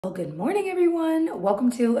Well, good morning, everyone.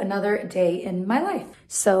 Welcome to another day in my life.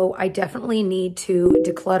 So I definitely need to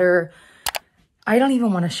declutter. I don't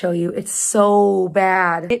even want to show you. It's so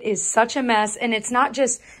bad. It is such a mess. And it's not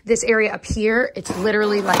just this area up here. It's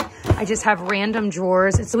literally like, I just have random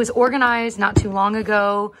drawers. It was organized not too long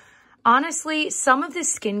ago. Honestly, some of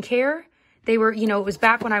this skincare, they were, you know, it was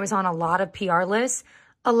back when I was on a lot of PR lists.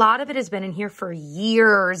 A lot of it has been in here for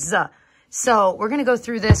years. So we're going to go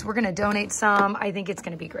through this. We're going to donate some. I think it's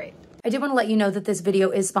going to be great. I did want to let you know that this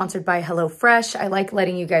video is sponsored by HelloFresh. I like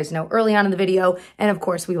letting you guys know early on in the video. And of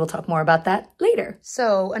course, we will talk more about that later.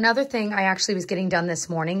 So another thing I actually was getting done this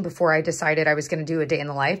morning before I decided I was going to do a day in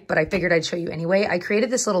the life, but I figured I'd show you anyway. I created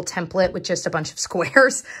this little template with just a bunch of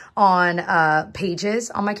squares on pages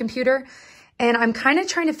on my computer. And I'm kind of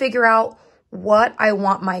trying to figure out what I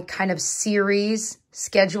want my kind of series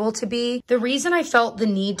schedule to be. The reason I felt the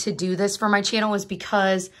need to do this for my channel was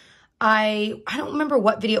because I don't remember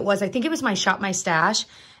what video it was. I think it was my Shop My Stash.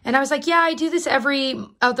 And I was like, yeah, I do this every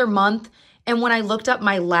other month. And when I looked up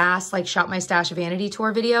my last like Shop My Stash Vanity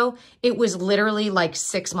Tour video, it was literally like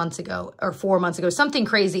 6 months ago or 4 months ago, something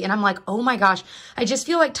crazy. And I'm like, oh my gosh, I just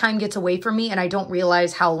feel like time gets away from me and I don't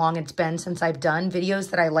realize how long it's been since I've done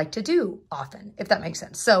videos that I like to do often, if that makes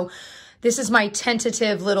sense. So this is my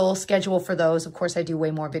tentative little schedule for those. Of course, I do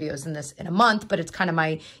way more videos than this in a month, but it's kind of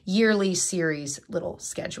my yearly series little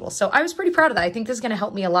schedule. So I was pretty proud of that. I think this is going to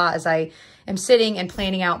help me a lot as I am sitting and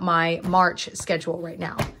planning out my March schedule right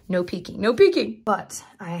now. No peeking, no peeking. But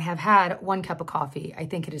I have had 1 cup of coffee. I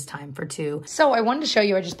think it is time for 2. So I wanted to show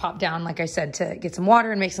you, I just popped down, like I said, to get some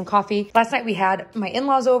water and make some coffee. Last night we had my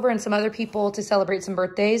in-laws over and some other people to celebrate some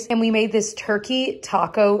birthdays. And we made this turkey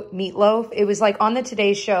taco meatloaf. It was like on the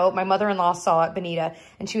Today Show. My mother-in-law saw it, Benita,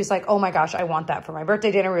 and she was like, oh my gosh, I want that for my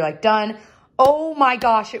birthday dinner. We were like, done. Oh my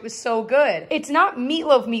gosh, it was so good. It's not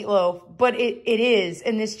meatloaf, but it is.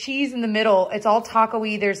 And this cheese in the middle, it's all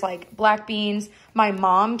taco-y. There's like black beans. My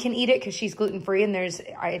mom can eat it because she's gluten-free and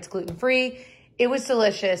it's gluten-free. It was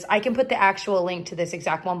delicious. I can put the actual link to this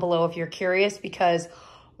exact one below if you're curious because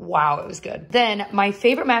wow, it was good. Then my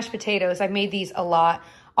favorite mashed potatoes, I've made these a lot,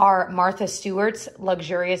 are Martha Stewart's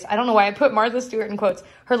luxurious. I don't know why I put Martha Stewart in quotes.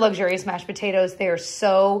 Her luxurious mashed potatoes. They are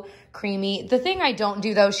so creamy. The thing I don't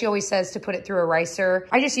do though, she always says to put it through a ricer.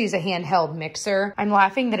 I just use a handheld mixer. I'm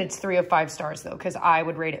laughing that it's 3 of 5 stars though, because I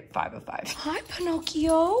would rate it 5 of 5. Hi,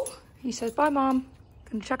 Pinocchio. He says, bye, Mom.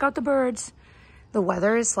 Gonna check out the birds. The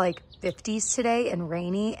weather is like 50s today and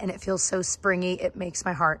rainy, and it feels so springy. It makes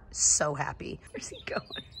my heart so happy. Where's he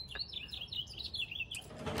going?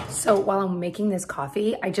 So while I'm making this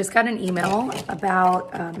coffee, I just got an email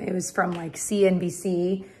about, it was from like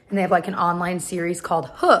CNBC, and they have like an online series called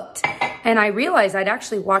Hooked. And I realized I'd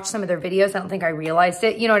actually watched some of their videos. I don't think I realized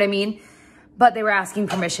it, you know what I mean? But they were asking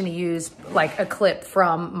permission to use like a clip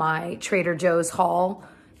from my Trader Joe's haul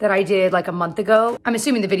that I did like a month ago. I'm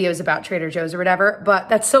assuming the video is about Trader Joe's or whatever, but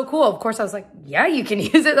that's so cool. Of course I was like, yeah, you can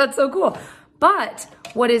use it. That's so cool. But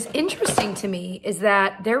what is interesting to me is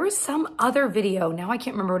that there was some other video, now I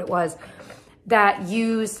can't remember what it was, that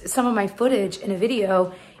used some of my footage in a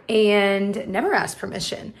video and never asked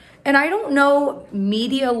permission. And I don't know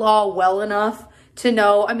media law well enough to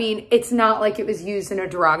know, I mean, it's not like it was used in a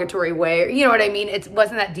derogatory way, or, you know what I mean? It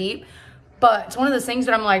wasn't that deep, but it's one of those things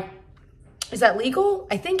that I'm like, is that legal?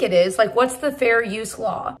 I think it is. Like, what's the fair use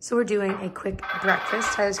law? So we're doing a quick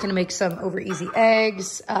breakfast. Tyler's gonna make some over easy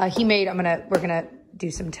eggs. We're gonna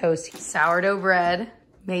do some toast. Sourdough bread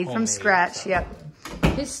made from scratch. Yep.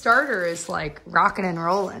 His starter is like rocking and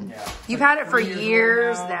rolling. Yeah, You've like had it for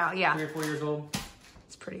years now. Yeah. 3 or 4 years old.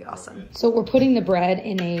 It's pretty awesome. So we're putting the bread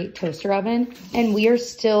in a toaster oven, and we are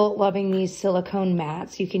still loving these silicone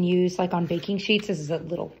mats you can use like on baking sheets. This is a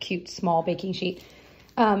little cute small baking sheet.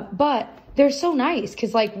 But they're so nice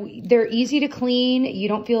because like they're easy to clean. You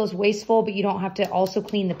don't feel as wasteful, but you don't have to also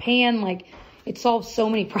clean the pan. Like it solves so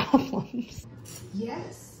many problems.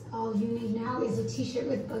 Yes, all you need now is a t-shirt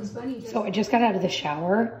with Bugs Bunny. So I just got out of the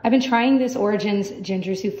shower. I've been trying this Origins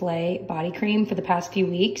Ginger Souffle body cream for the past few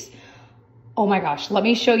weeks. Oh my gosh, let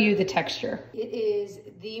me show you the texture. It is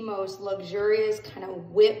the most luxurious kind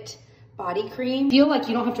of whipped body cream. I feel like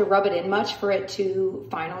you don't have to rub it in much for it to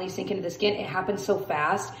finally sink into the skin. It happens so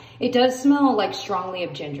fast. It does smell like strongly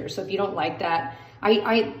of ginger. So if you don't like that,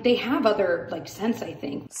 they have other like scents, I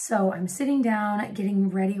think. So I'm sitting down,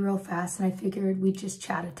 getting ready real fast, and I figured we'd just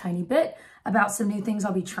chat a tiny bit about some new things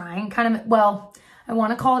I'll be trying. Kind of, well, I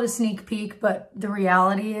want to call it a sneak peek, but the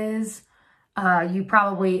reality is You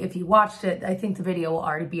probably, if you watched it, I think the video will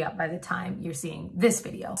already be up by the time you're seeing this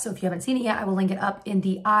video. So if you haven't seen it yet, I will link it up in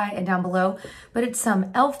the eye and down below. But it's some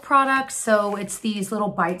e.l.f. products. So it's these little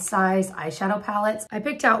bite-sized eyeshadow palettes. I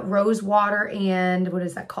picked out Rose Water and what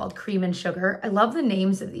is that called? Cream and Sugar. I love the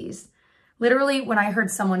names of these. Literally, when I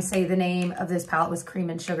heard someone say the name of this palette was Cream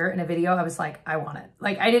and Sugar in a video, I was like, I want it.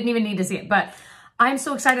 Like, I didn't even need to see it, but I'm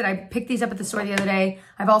so excited. I picked these up at the store the other day.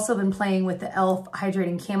 I've also been playing with the e.l.f.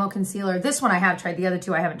 Hydrating Camo Concealer. This one I have tried. The other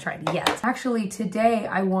two I haven't tried yet. Actually, today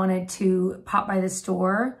I wanted to pop by the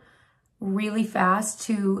store really fast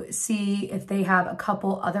to see if they have a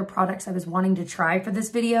couple other products I was wanting to try for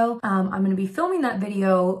this video. I'm going to be filming that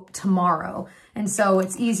video tomorrow. And so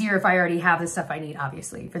it's easier if I already have the stuff I need,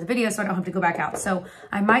 obviously, for the video, so I don't have to go back out. So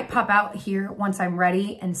I might pop out here once I'm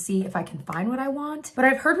ready and see if I can find what I want. But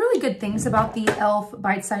I've heard really good things about the e.l.f.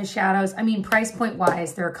 bite-sized shadows. I mean, price point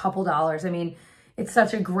wise, they're a couple dollars. I mean, it's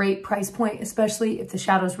such a great price point, especially if the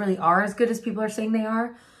shadows really are as good as people are saying they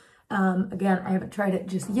are. Again, I haven't tried it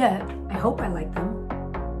just yet. I hope I like them.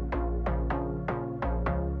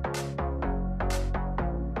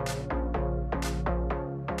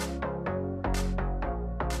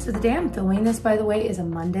 So the day I'm filming this, by the way, is a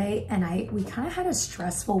Monday, and we kind of had a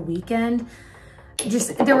stressful weekend.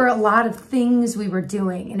 There were a lot of things we were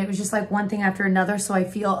doing, and it was just like one thing after another. So I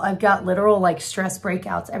feel I've got literal like stress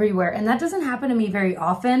breakouts everywhere, and that doesn't happen to me very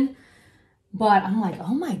often. But I'm like,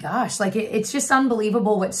 oh my gosh, like it's just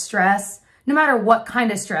unbelievable what stress, no matter what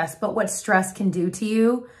kind of stress, but what stress can do to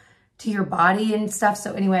you, to your body and stuff.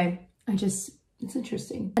 So anyway, it's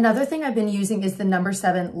interesting. Another thing I've been using is the No.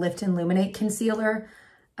 7 Lift and Luminate concealer.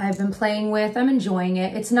 I've been playing with, I'm enjoying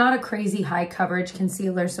it. It's not a crazy high coverage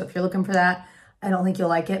concealer, so if you're looking for that, I don't think you'll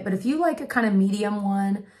like it. But if you like a kind of medium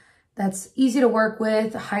one that's easy to work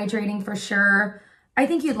with, hydrating for sure, I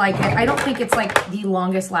think you'd like it. I don't think it's like the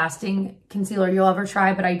longest lasting concealer you'll ever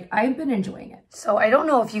try, but I've been enjoying it. So I don't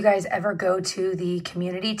know if you guys ever go to the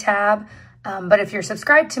community tab, but if you're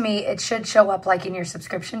subscribed to me, it should show up like in your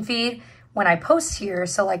subscription feed when I post here.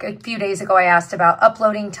 So like a few days ago, I asked about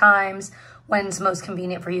uploading times, when's most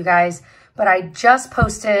convenient for you guys. But I just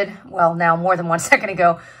posted, well, now more than 1 second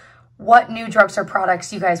ago, what new drugstore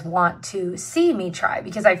products you guys want to see me try,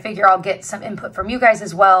 because I figure I'll get some input from you guys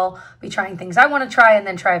as well, be trying things I want to try, and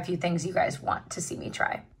then try a few things you guys want to see me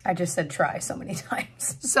try. I just said try so many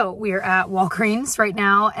times. So we're at Walgreens right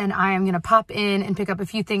now, and I am going to pop in and pick up a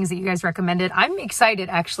few things that you guys recommended. I'm excited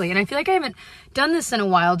actually, and I feel like I haven't done this in a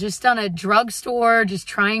while, just done a drugstore, just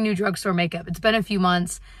trying new drugstore makeup. It's been a few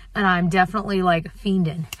months, and I'm definitely like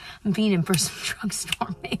fiending. I'm fiending for some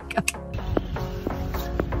drugstore makeup.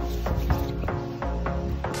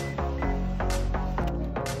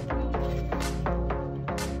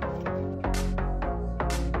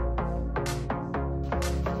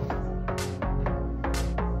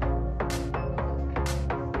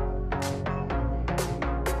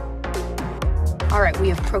 All right, we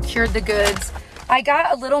have procured the goods. I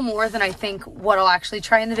got a little more than I think what I'll actually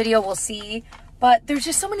try in the video, we'll see. But there's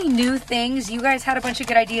just so many new things. You guys had a bunch of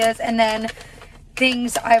good ideas, and then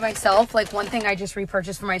things I myself, like one thing I just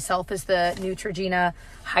repurchased for myself is the Neutrogena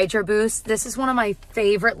Hydroboost. This is one of my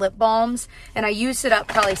favorite lip balms, and I used it up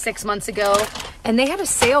probably 6 months ago, and they had a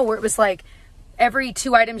sale where it was like, every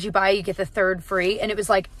 2 items you buy, you get the 3rd free. And it was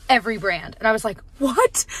like every brand. And I was like,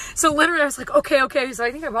 what? So literally I was like, okay. So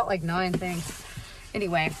I think I bought like 9 things.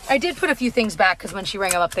 Anyway, I did put a few things back because when she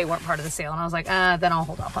rang them up, they weren't part of the sale. And I was like, then I'll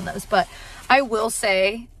hold off on those. But I will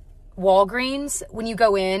say, Walgreens, when you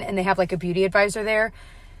go in and they have like a beauty advisor there,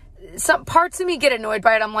 some parts of me get annoyed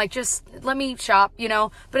by it. I'm like, just let me shop, you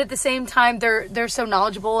know. But at the same time, they're so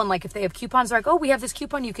knowledgeable. And like if they have coupons, they're like, oh, we have this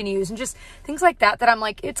coupon you can use. And just things like that I'm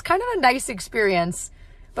like, it's kind of a nice experience.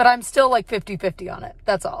 But I'm still like 50-50 on it.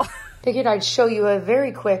 That's all. Figured I'd show you a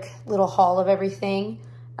very quick little haul of everything.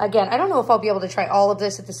 Again, I don't know if I'll be able to try all of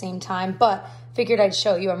this at the same time, but figured I'd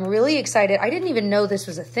show you. I'm really excited. I didn't even know this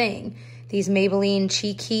was a thing. These Maybelline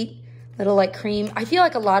Cheek Heat little like cream. I feel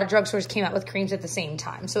like a lot of drugstores came out with creams at the same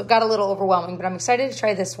time, so it got a little overwhelming, but I'm excited to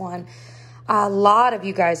try this one. A lot of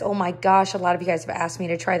you guys, oh my gosh, a lot of you guys have asked me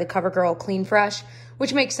to try the Covergirl Clean Fresh,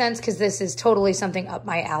 which makes sense because this is totally something up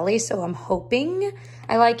my alley, so I'm hoping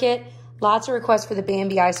I like it. Lots of requests for the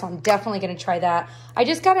Bambi Eye, so I'm definitely going to try that. I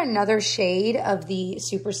just got another shade of the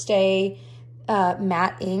Superstay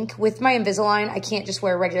matte ink. With my Invisalign, I can't just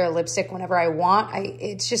wear regular lipstick whenever I want.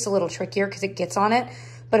 It's just a little trickier because it gets on it.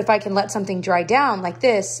 But if I can let something dry down like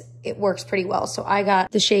this, it works pretty well. So I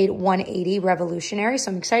got the shade 180 Revolutionary. So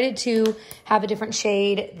I'm excited to have a different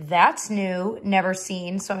shade. That's new, never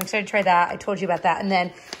seen. So I'm excited to try that. I told you about that. And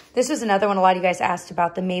then this was another one a lot of you guys asked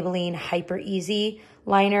about, the Maybelline Hyper Easy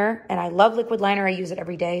liner. And I love liquid liner. I use it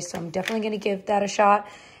every day. So I'm definitely going to give that a shot.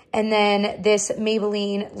 And then this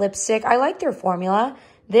Maybelline lipstick. I like their formula.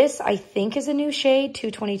 This, I think, is a new shade,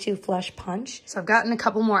 222 Flush Punch. So I've gotten a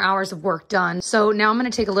couple more hours of work done. So now I'm going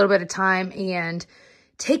to take a little bit of time and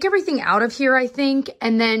take everything out of here, I think,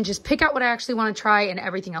 and then just pick out what I actually want to try, and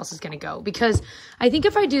everything else is going to go. Because I think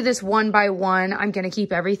if I do this one by one, I'm going to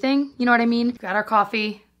keep everything. You know what I mean? Got our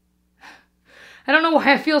coffee. I don't know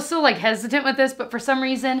why I feel so like hesitant with this, but for some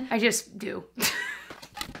reason, I just do.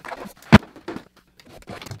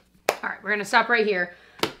 All right, we're going to stop right here.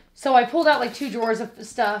 So I pulled out like 2 drawers of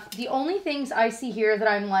stuff. The only things I see here that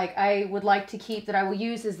I'm like, I would like to keep that I will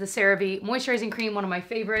use is the CeraVe Moisturizing Cream, one of my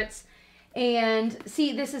favorites. And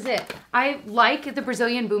see, this is it. I like the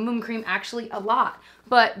Brazilian Boom Boom Cream actually a lot,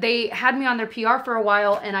 but they had me on their PR for a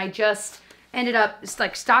while and I just ended up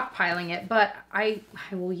like stockpiling it, but I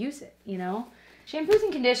will use it, you know? Shampoos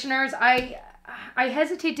and conditioners, I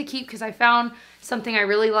hesitate to keep because I found something I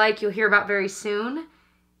really like, you'll hear about very soon.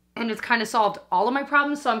 And it's kind of solved all of my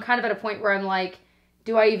problems. So I'm kind of at a point where I'm like,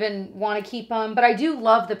 do I even want to keep them? But I do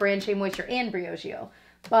love the Brand Shea Moisture and Briogeo.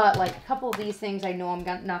 But like a couple of these things I know I'm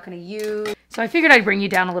not going to use. So I figured I'd bring you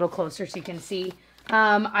down a little closer so you can see.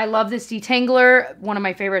 I love this detangler. One of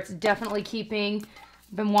my favorites, definitely keeping.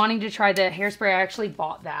 Been wanting to try the hairspray. I actually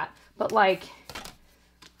bought that. But like,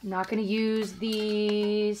 I'm not going to use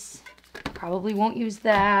these. Probably won't use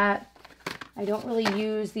that. I don't really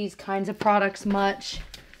use these kinds of products much.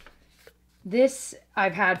 This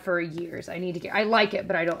I've had for years. I need to get, I like it,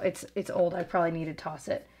 but I don't, it's old. I probably need to toss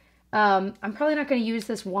it. I'm probably not going to use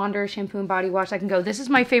this Wander shampoo and body wash. I can go, this is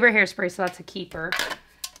my favorite hairspray, so that's a keeper.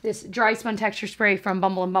 This dry spun texture spray from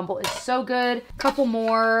Bumble and Bumble is so good. Couple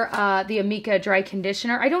more, the Amika dry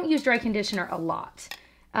conditioner. I don't use dry conditioner a lot.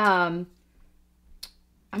 I'm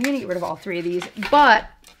going to get rid of all 3 of these, but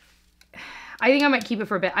I think I might keep it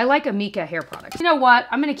for a bit. I like Amika hair products. You know what?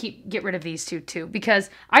 I'm going to get rid of these 2 too,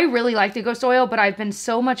 because I really like the Ghost Oil, but I've been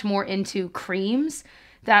so much more into creams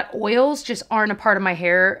that oils just aren't a part of my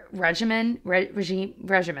hair regimen.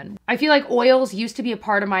 I feel like oils used to be a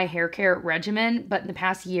part of my hair care regimen, but in the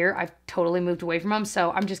past year, I've totally moved away from them.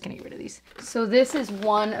 So I'm just going to get rid of these. So this is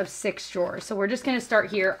one of 6 drawers. So we're just going to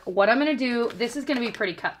start here. What I'm going to do, this is going to be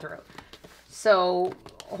pretty cutthroat. So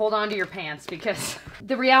hold on to your pants, because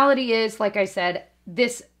the reality is, like I said,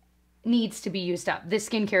 this needs to be used up. This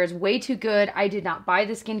skincare is way too good. I did not buy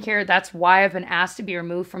the skincare. That's why I've been asked to be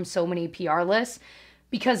removed from so many PR lists,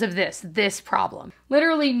 because of this problem.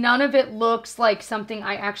 Literally none of it looks like something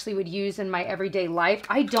I actually would use in my everyday life.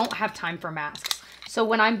 I don't have time for masks. So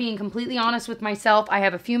when I'm being completely honest with myself, I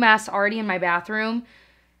have a few masks already in my bathroom.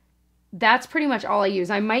 That's pretty much all I use.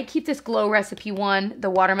 I might keep this Glow Recipe one, the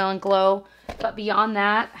Watermelon Glow, but beyond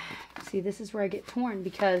that, see, this is where I get torn,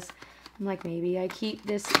 because I'm like, maybe I keep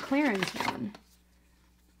this clearance one.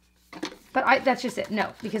 But that's just it.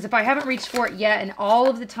 No, because if I haven't reached for it yet, and all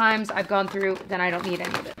of the times I've gone through, then I don't need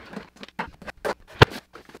any of it.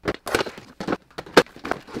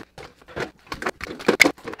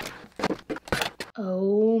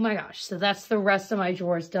 Oh my gosh. So that's the rest of my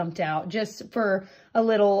drawers dumped out. Just for a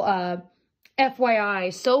little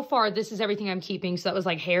FYI, so far this is everything I'm keeping. So that was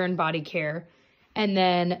like hair and body care. And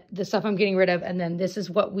then the stuff I'm getting rid of, and then this is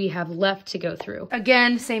what we have left to go through.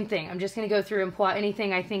 Again, same thing. I'm just going to go through and pull out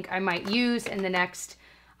anything I think I might use in the next,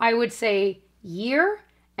 I would say, year.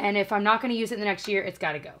 And if I'm not going to use it in the next year, it's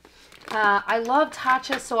got to go. I love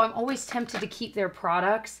Tatcha, so I'm always tempted to keep their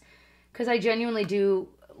products because I genuinely do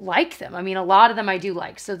like them. I mean, a lot of them I do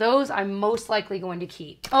like. So those I'm most likely going to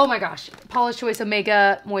keep. Oh my gosh. Paula's Choice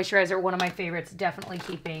Omega Moisturizer, one of my favorites, definitely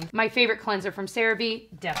keeping. My favorite cleanser from CeraVe,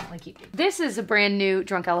 definitely keeping. This is a brand new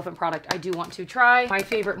Drunk Elephant product I do want to try. My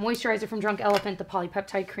favorite moisturizer from Drunk Elephant, the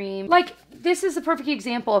Polypeptide Cream. Like, this is a perfect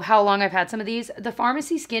example of how long I've had some of these. The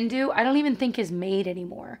Pharmacy Skin Dew, I don't even think is made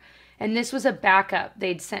anymore. And this was a backup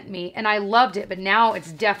they'd sent me, and I loved it, but now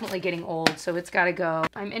it's definitely getting old, so it's gotta go.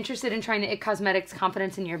 I'm interested in trying the IT Cosmetics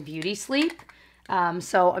Confidence in Your Beauty Sleep.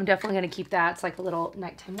 So I'm definitely gonna keep that. It's like a little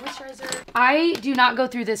nighttime moisturizer. I do not go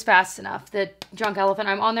through this fast enough. The Drunk Elephant,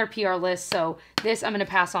 I'm on their PR list, so this I'm gonna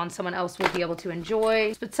pass on. Someone else will be able to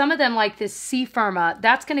enjoy. But some of them, like this C Firma,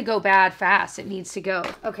 that's gonna go bad fast. It needs to go.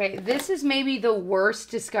 Okay, this is maybe the worst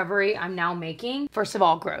discovery I'm now making. First of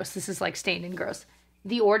all, gross. This is like stained and gross.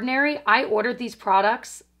 The Ordinary, I ordered these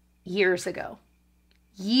products years ago.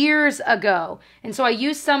 Years ago. And so I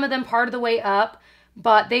used some of them part of the way up,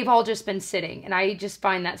 but they've all just been sitting, and I just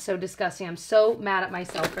find that so disgusting. I'm so mad at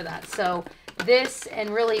myself for that. So this and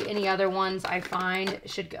really any other ones I find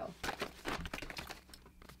should go.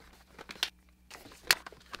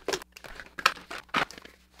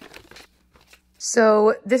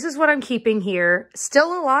 So this is what I'm keeping here.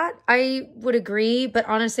 Still a lot, I would agree, but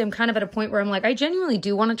honestly, I'm kind of at a point where I'm like, I genuinely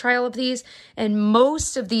do want to try all of these. And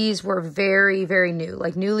most of these were very, very new,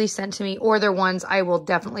 like newly sent to me, or they're ones I will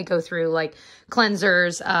definitely go through, like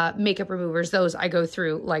cleansers, makeup removers. Those I go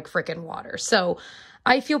through like freaking water. So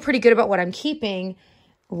I feel pretty good about what I'm keeping.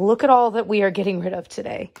 Look at all that we are getting rid of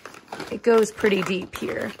today. It goes pretty deep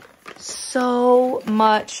here. So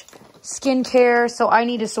much skincare, so I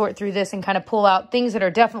need to sort through this and kind of pull out things that are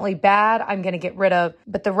definitely bad. I'm going to get rid of,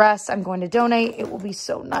 but the rest I'm going to donate. It will be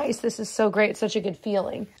so nice. This is so great. It's such a good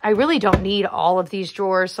feeling. I really don't need all of these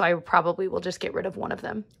drawers, so I probably will just get rid of one of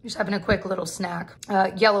them. Just having a quick little snack.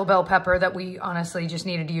 Yellow bell pepper that we honestly just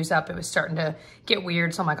needed to use up. It was starting to get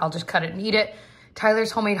weird, so I'm like, I'll just cut it and eat it.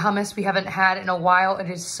 Tyler's homemade hummus we haven't had in a while. It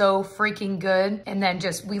is so freaking good. And then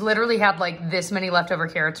we literally had like this many leftover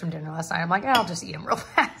carrots from dinner last night. I'm like, I'll just eat them real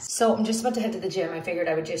fast. So I'm just about to head to the gym. I figured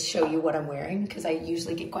I would just show you what I'm wearing because I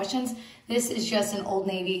usually get questions. This is just an Old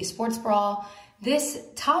Navy sports bra. This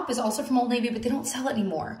top is also from Old Navy, but they don't sell it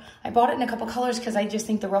anymore. I bought it in a couple colors because I just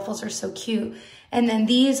think the ruffles are so cute. And then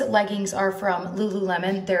these leggings are from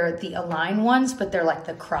Lululemon. They're the Align ones, but they're like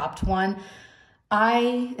the cropped one.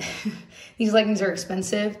 These leggings are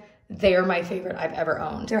expensive. They are my favorite I've ever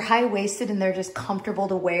owned. They're high-waisted and they're just comfortable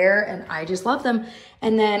to wear and I just love them.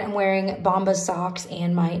 And then I'm wearing Bombas socks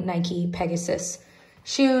and my Nike Pegasus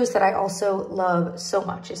shoes that I also love so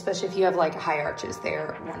much, especially if you have like high arches.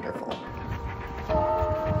 They're wonderful.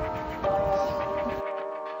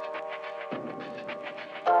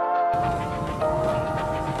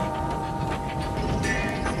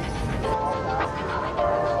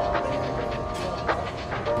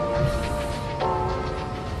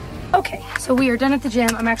 Okay, so we are done at the gym.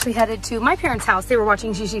 I'm actually headed to my parents' house. They were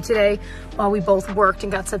watching Gigi today while we both worked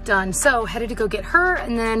and got stuff done. So headed to go get her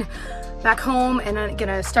and then back home and I'm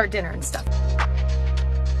gonna start dinner and stuff.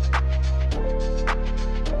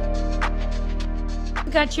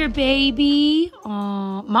 Got your baby.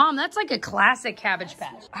 Aw, Mom, that's like a classic Cabbage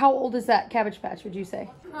Patch. How old is that Cabbage Patch, would you say?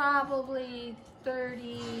 Probably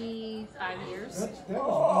 35 years. That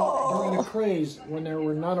was during the craze when there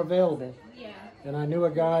were none available. Yeah. And I knew a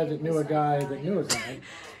guy that knew a guy that knew a guy.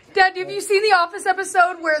 Dad, have you seen the Office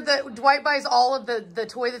episode where Dwight buys all of the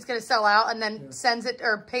toy that's going to sell out and then sends it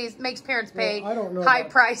or makes parents pay I don't know high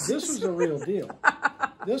prices? This was a real deal.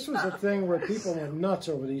 This was a thing where people went nuts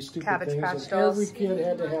over these stupid Cabbage things. Patch And dolls. every kid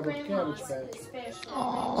had to have a Cabbage Patch.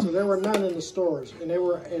 So there were none in the stores.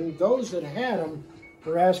 And those that had them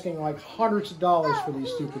were asking like hundreds of dollars for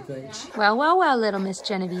these stupid things. Well, well, well, little Miss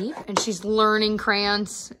Genevieve. And she's learning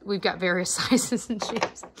crayons. We've got various sizes and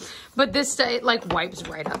shapes. But this, it like wipes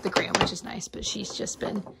right out the crayon, which is nice. But she's just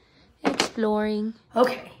been exploring.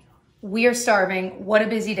 Okay, we are starving. What a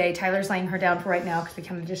busy day. Tyler's laying her down for right now because we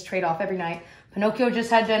kind of just trade off every night. Pinocchio just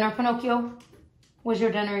had dinner. Pinocchio, was your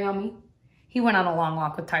dinner yummy? He went on a long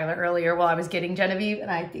walk with Tyler earlier while I was getting Genevieve, and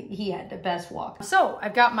I think he had the best walk. So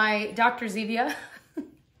I've got my Dr. Zevia.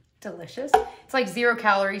 Delicious. It's like 0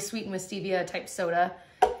 calories, sweetened with stevia type soda.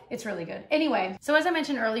 It's really good. Anyway, so as I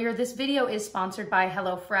mentioned earlier, this video is sponsored by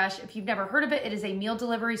HelloFresh. If you've never heard of it, it is a meal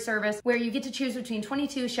delivery service where you get to choose between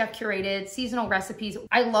 22 chef-curated seasonal recipes.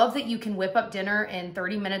 I love that you can whip up dinner in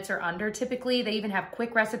 30 minutes or under typically. They even have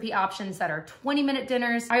quick recipe options that are 20-minute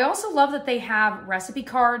dinners. I also love that they have recipe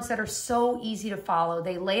cards that are so easy to follow.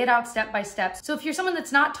 They lay it out step by step. So if you're someone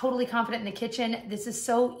that's not totally confident in the kitchen, this is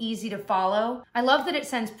so easy to follow. I love that it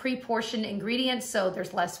sends pre-portioned ingredients, so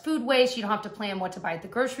there's less food waste. You don't have to plan what to buy at the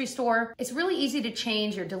grocery store. It's really easy to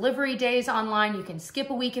change your delivery days online. You can skip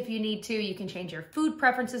a week if you need to. You can change your food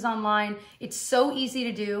preferences online. It's so easy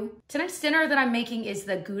to do. Tonight's dinner that I'm making is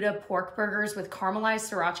the Gouda pork burgers with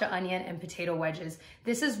caramelized sriracha onion and potato wedges.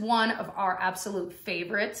 This is one of our absolute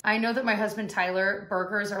favorites. I know that my husband Tyler,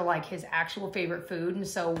 burgers are like his actual favorite food, and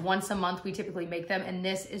so once a month we typically make them, and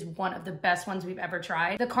this is one of the best ones we've ever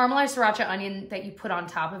tried. The caramelized sriracha onion that you put on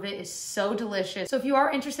top of it is so delicious. So if you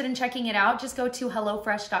are interested in checking it out, just go to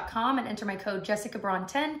HelloFresh.com and enter my code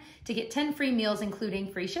JessicaBraun10 to get 10 free meals,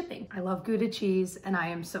 including free shipping. I love Gouda cheese, and I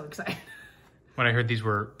am so excited. When I heard these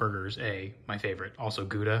were burgers, my favorite. Also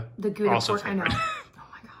Gouda. The Gouda also pork, favorite. I know. Oh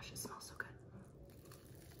my gosh, it smells so good.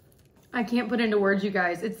 I can't put into words, you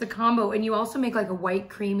guys. It's the combo, and you also make like a white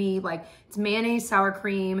creamy, like it's mayonnaise, sour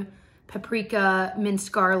cream, paprika,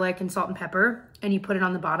 minced garlic, and salt and pepper, and you put it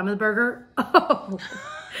on the bottom of the burger. Oh,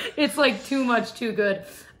 It's like too much, too good.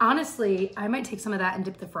 Honestly, I might take some of that and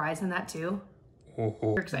dip the fries in that too.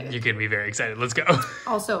 You're excited. You get me very excited. Let's go.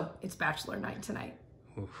 Also, it's bachelor night tonight.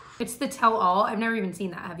 It's the tell-all. I've never even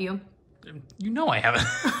seen that. Have you? You know I haven't.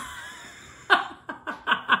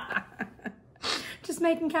 Just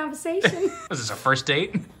making conversation. Was this a first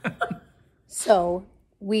date? So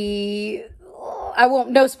I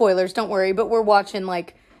won't, no spoilers, don't worry, but we're watching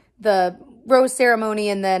like the rose ceremony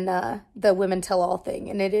and then the women tell all thing.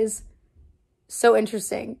 And it is so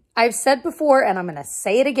interesting. I've said before, and I'm going to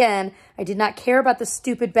say it again, I did not care about the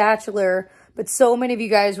stupid Bachelor, but so many of you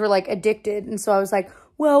guys were like addicted. And so I was like,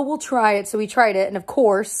 well, we'll try it. So we tried it. And of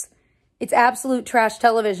course, it's absolute trash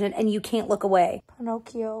television and you can't look away.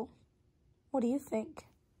 Pinocchio, what do you think?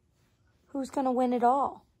 Who's going to win it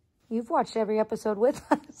all? You've watched every episode with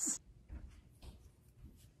us.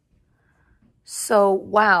 So,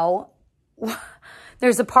 wow.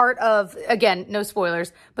 There's a part of, again, no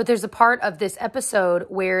spoilers, but there's a part of this episode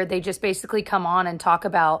where they just basically come on and talk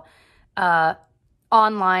about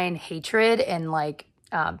online hatred and like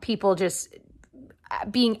people just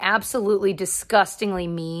being absolutely disgustingly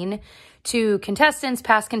mean to contestants,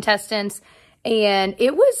 past contestants. And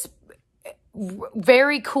it was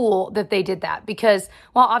very cool that they did that because,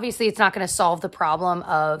 well, obviously it's not going to solve the problem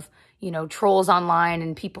of, you know, trolls online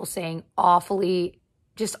and people saying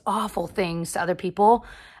just awful things to other people.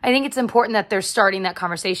 I think it's important that they're starting that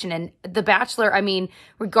conversation. And The Bachelor, I mean,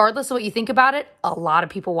 regardless of what you think about it, a lot of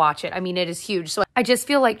people watch it. I mean, it is huge. So I just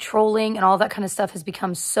feel like trolling and all that kind of stuff has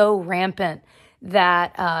become so rampant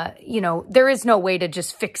that, you know, there is no way to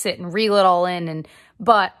just fix it and reel it all in.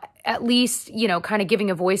 But at least, you know, kind of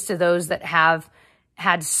giving a voice to those that have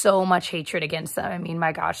had so much hatred against them. I mean,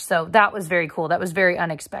 my gosh. So that was very cool. That was very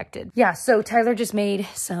unexpected. Yeah, so Tyler just made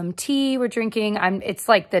some tea we're drinking. It's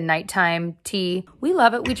like the nighttime tea. We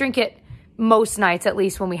love it. We drink it most nights, at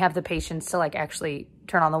least when we have the patience to like actually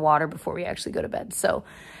turn on the water before we actually go to bed. So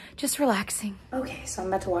just relaxing. Okay, so I'm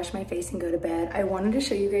about to wash my face and go to bed. I wanted to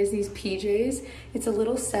show you guys these PJs. It's a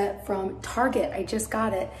little set from Target. I just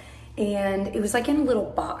got it. And it was like in a little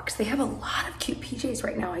box. They have a lot of cute PJs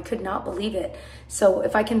right now. I could not believe it. So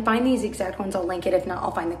if I can find these exact ones, I'll link it. If not,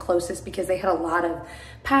 I'll find the closest because they had a lot of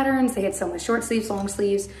patterns. They had some with short sleeves, long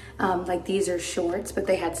sleeves. Like these are shorts, but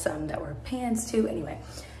they had some that were pants too. Anyway,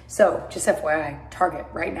 so just FYI, Target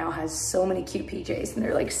right now has so many cute PJs and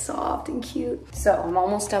they're like soft and cute. So I'm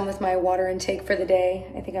almost done with my water intake for the day.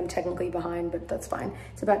 I think I'm technically behind, but that's fine.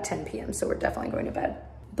 It's about 10 p.m. So we're definitely going to bed.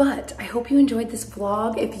 But I hope you enjoyed this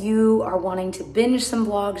vlog. If you are wanting to binge some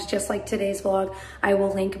vlogs just like today's vlog, I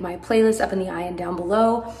will link my playlist up in the eye and down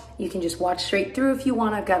below. You can just watch straight through if you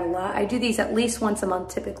want. I've got a lot. I do these at least once a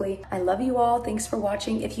month typically. I love you all. Thanks for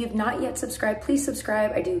watching. If you have not yet subscribed, please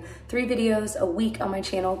subscribe. I do 3 videos a week on my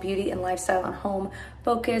channel, beauty and lifestyle and home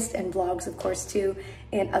focused, and vlogs of course too.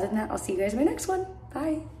 And other than that, I'll see you guys in my next one.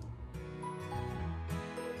 Bye.